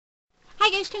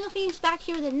Hi guys, TwinklePhoenix back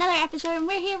here with another episode, and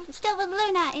we're here still with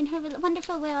Luna in her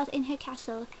wonderful world, in her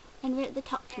castle, and we're at the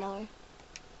top floor.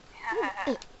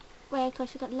 Where of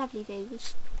course we've got lovely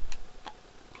views.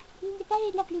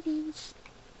 Very lovely views.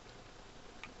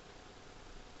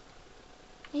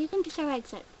 Are you going to our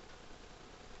exit?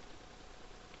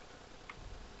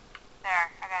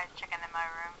 There, I got a chicken in my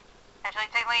room. Actually,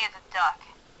 technically it's a duck.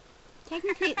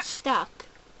 Technically it's stuck.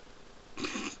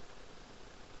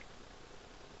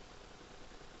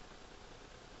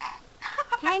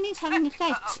 Apparently it's having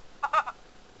effects.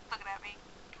 Looking at me.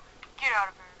 Get out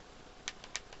of here.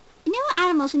 You know what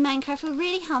animals in Minecraft were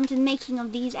really helped in the making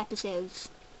of these episodes?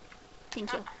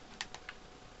 Thank you.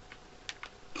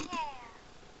 Yeah.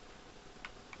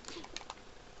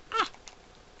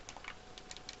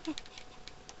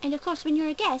 And of course when you're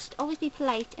a guest, always be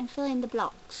polite and fill in the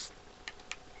blocks.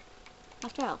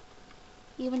 After all,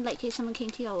 you wouldn't like it if someone came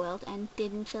to your world and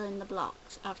didn't fill in the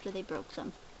blocks after they broke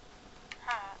them.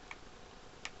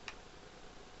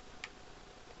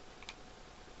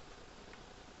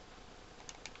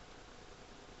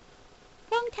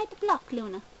 Wrong type of block,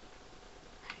 Luna.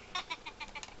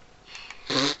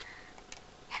 God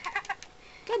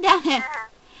damn it.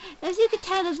 As you could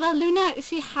tell as well, Luna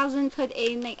actually hasn't put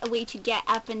in like a way to get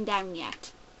up and down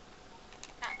yet.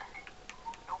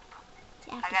 Nope.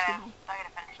 Yeah, I gotta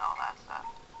finish all that stuff.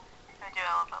 I'm gonna do it a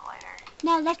little bit later.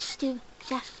 now let's do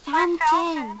the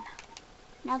fountain.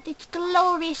 Now this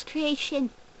glorious creation.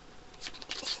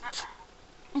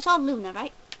 It's all Luna,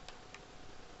 right?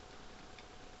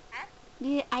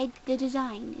 The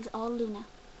design is all Luna.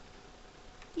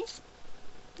 Yes?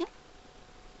 No?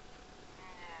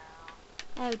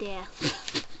 No. Oh dear.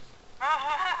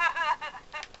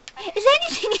 Is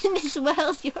anything in this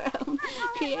world your own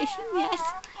creation? Yes.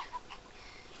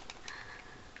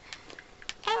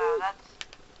 So that's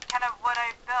kind of what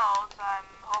I built. I'm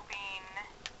hoping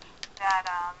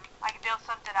that I can build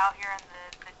something out here in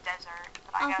the desert,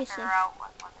 but I gotta figure out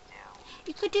what to do.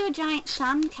 You could do a giant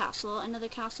sand castle, another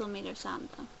castle made of sand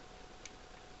though.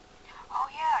 Oh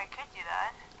yeah, I could do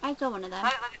that. I've got one of them.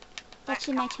 That's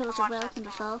in my tools of welcome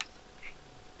before.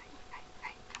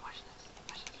 Hey, watch this.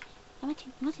 Watch this. I'm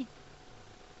looking.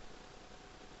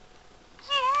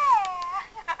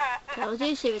 Yeah! Told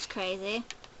you she was crazy.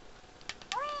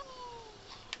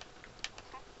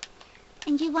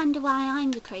 And you wonder why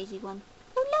I'm the crazy one.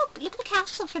 Oh look at the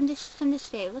castle from this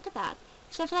view. Look at that.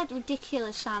 Except for that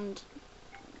ridiculous pile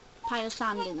of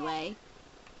sand in the way.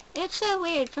 It looks so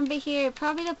weird from here. It'd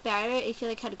probably look better if you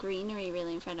like had greenery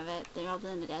really in front of it rather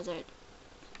than the desert.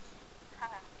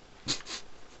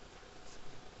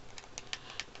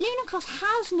 Luna, of course,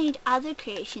 has made other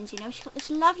creations, you know. She's got this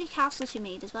lovely castle she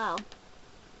made as well.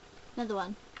 Another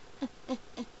one.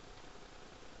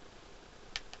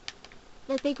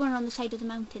 The big one on the side of the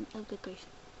mountain. Oh, good grief.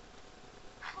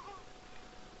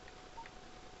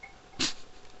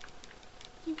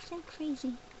 You're so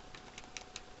crazy.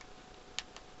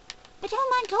 But oh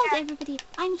my god, everybody,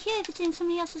 I'm here visiting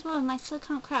somebody else's world and I still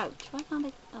can't crouch. Why can't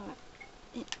I? Alright.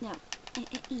 No.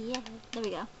 Yeah, there we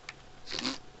go. Yeah.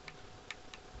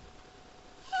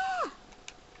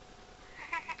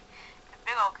 The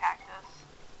big old cactus.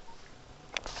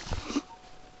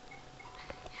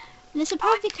 And this would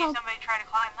probably be called... somebody try to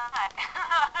climb that.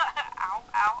 Ow,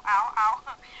 ow, ow, ow.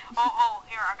 Oh,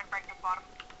 here, I'm gonna break the bottom.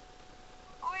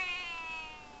 Whee!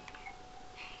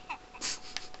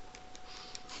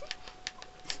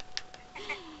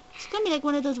 It's gonna be like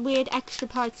one of those weird extra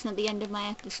parts at the end of my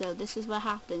episode. This is what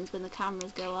happens when the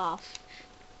cameras go off.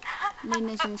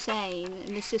 Luna's insane,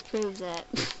 and this just proves it.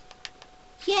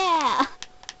 Yeah!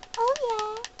 Oh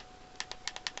yeah!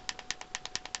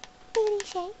 Booty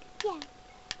shake, yeah.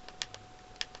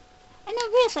 I know,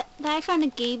 real that I found a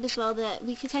game as well that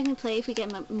we could technically play if we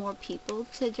get more people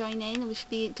to join in, which would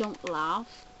be Don't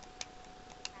Laugh.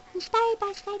 Inspired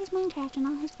by Skyler's Minecraft and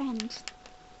all his friends.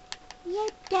 You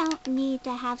don't need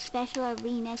to have special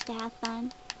arenas to have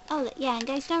fun. Oh yeah, and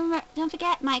guys, don't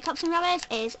forget my Cops and Robbers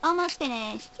is almost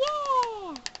finished.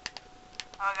 Yeah! Oh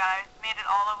god, I made it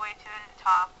all the way to the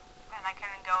top, and I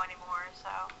couldn't go anymore, so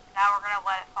now we're gonna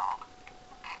let it fall.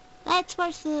 Let's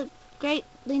watch the Great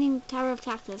Leaning Tower of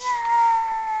Cactus.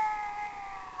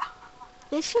 Yeah!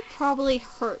 This should probably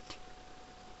hurt.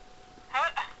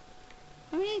 How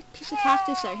many pieces of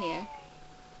cactus are here?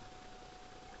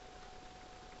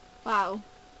 Wow.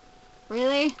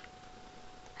 Really?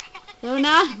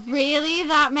 Luna? Really?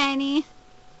 That many?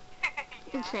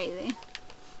 You're crazy.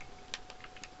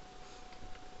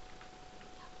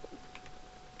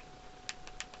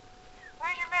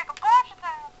 We should make a bunch of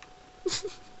them!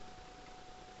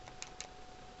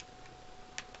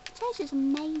 This is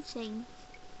amazing.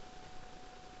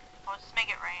 We'll just make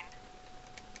it rain.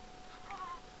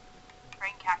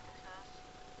 Rain cactuses.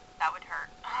 That would hurt.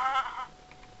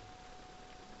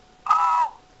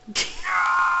 Oh!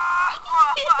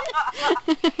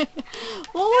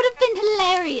 What would have been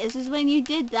hilarious is when you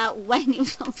did that when it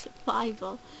was on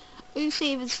survival. You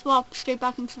see, if it swapped straight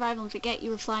back in survival and forget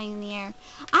you were flying in the air.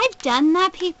 I've done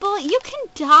that, people. You can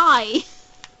die.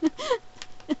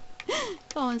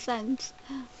 Common sense.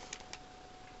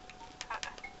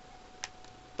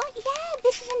 But yeah,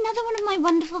 this is another one of my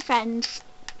wonderful friends.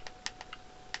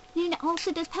 And it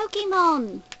also does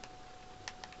Pokemon.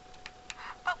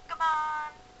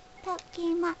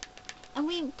 Pokemon. And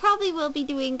we probably will be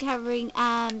covering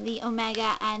the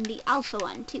Omega and the Alpha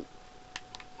one too.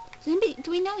 So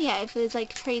do we know yet if there's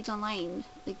like trades online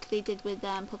like they did with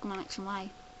Pokemon X and Y?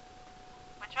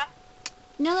 Which one?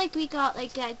 You know, like we got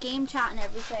like game chat and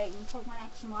everything in Pokemon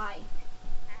X and Y.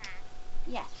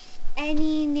 Yes.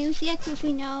 Any news yet if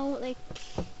we know like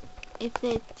if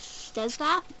it does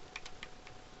that?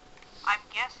 I'm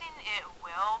guessing it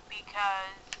will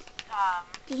because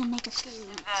The Omega series.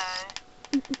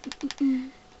 The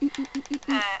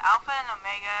Alpha and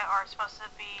Omega are supposed to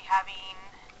be having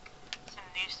some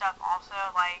new stuff also,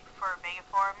 like for Mega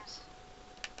Forms.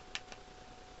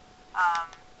 I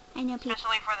know people.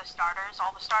 Especially for the starters.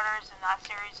 All the starters in that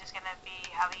series is going to be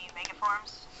having Mega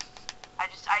Forms. I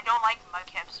don't like the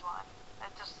Mudkips one.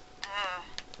 It just,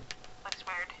 looks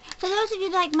weird. For those of you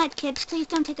that like Mudkips, please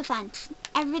don't take offense.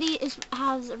 Everybody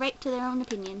has a right to their own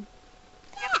opinion.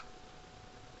 Yep.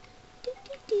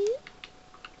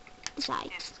 Besides.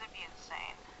 Dude, this would be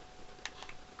insane.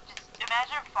 Just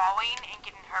imagine falling and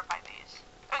getting hurt by these.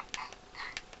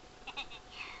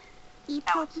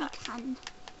 That would suck. That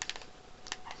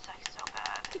sucks so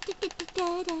bad.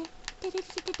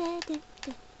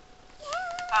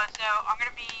 Oh, so I'm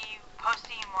gonna be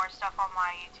posting more stuff on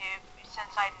my YouTube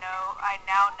since I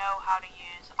now know how to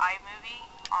use iMovie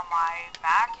on my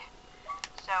Mac.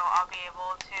 So I'll be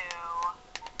able to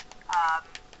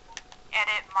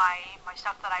edit my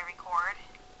stuff that I record,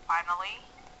 finally,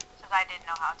 since I didn't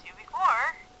know how to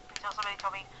before, until somebody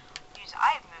told me, use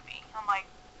iMovie. I'm like,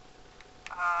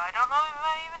 I don't know if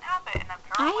I even have it, and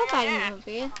apparently I have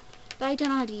iMovie, but I don't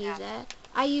know how to use it.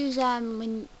 I use,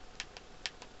 when...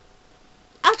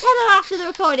 I'll tell her after the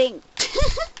recording!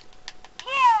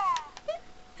 Yeah!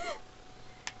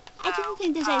 I don't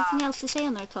think there's anything else to say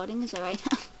on the recording, is there right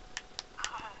now?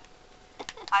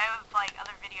 I have like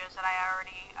other videos that I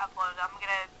already uploaded. I'm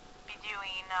gonna be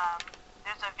doing,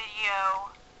 there's a video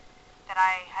that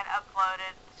I had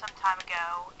uploaded some time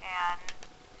ago, and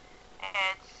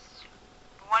it's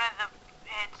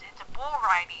it's a bull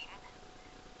riding,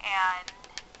 and,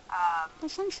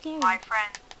 That sounds scary. my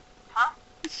friend, huh?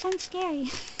 It sounds scary.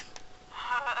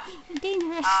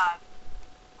 Dangerous.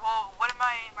 Well, one of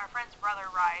my friend's brother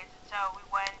rides, so we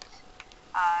went,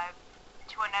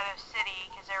 to another city,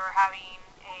 because they were having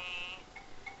a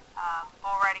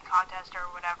bull riding contest or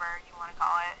whatever you want to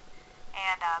call it,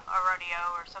 and a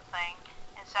rodeo or something.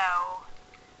 And so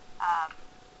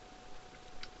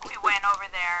we went over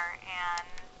there and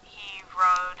he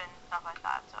rode and stuff like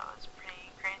that. So it was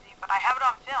pretty crazy. But I have it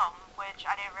on film, which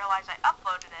I didn't realize I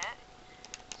uploaded it.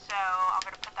 So I'm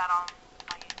gonna put that on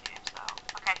my YouTube. So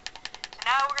okay. So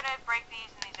now we're gonna break these,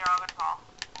 and these are all gonna fall.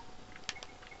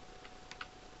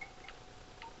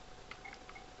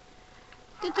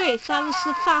 Good grief, that was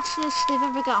the fastest they've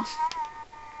ever gone.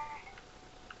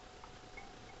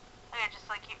 Look at just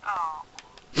like you. Oh.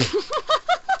 It's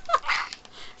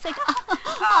like,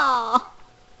 oh.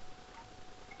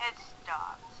 It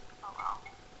stopped. Oh well.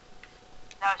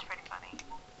 That was pretty funny.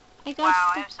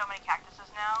 Wow, I have so many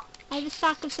cactuses now. I have a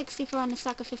stack of 64 and a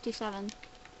stack of 57.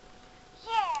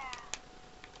 Yeah.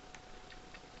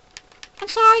 I'm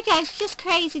sorry guys, it's just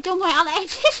crazy. Don't worry, I'll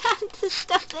edit out the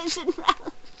stuff that isn't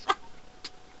relevant.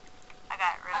 I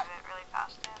got rid of it really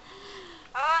fast then.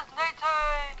 Oh, it's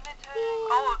nighttime!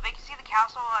 Oh, they can see the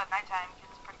castle at nighttime.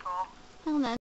 It's pretty cool. Hold on.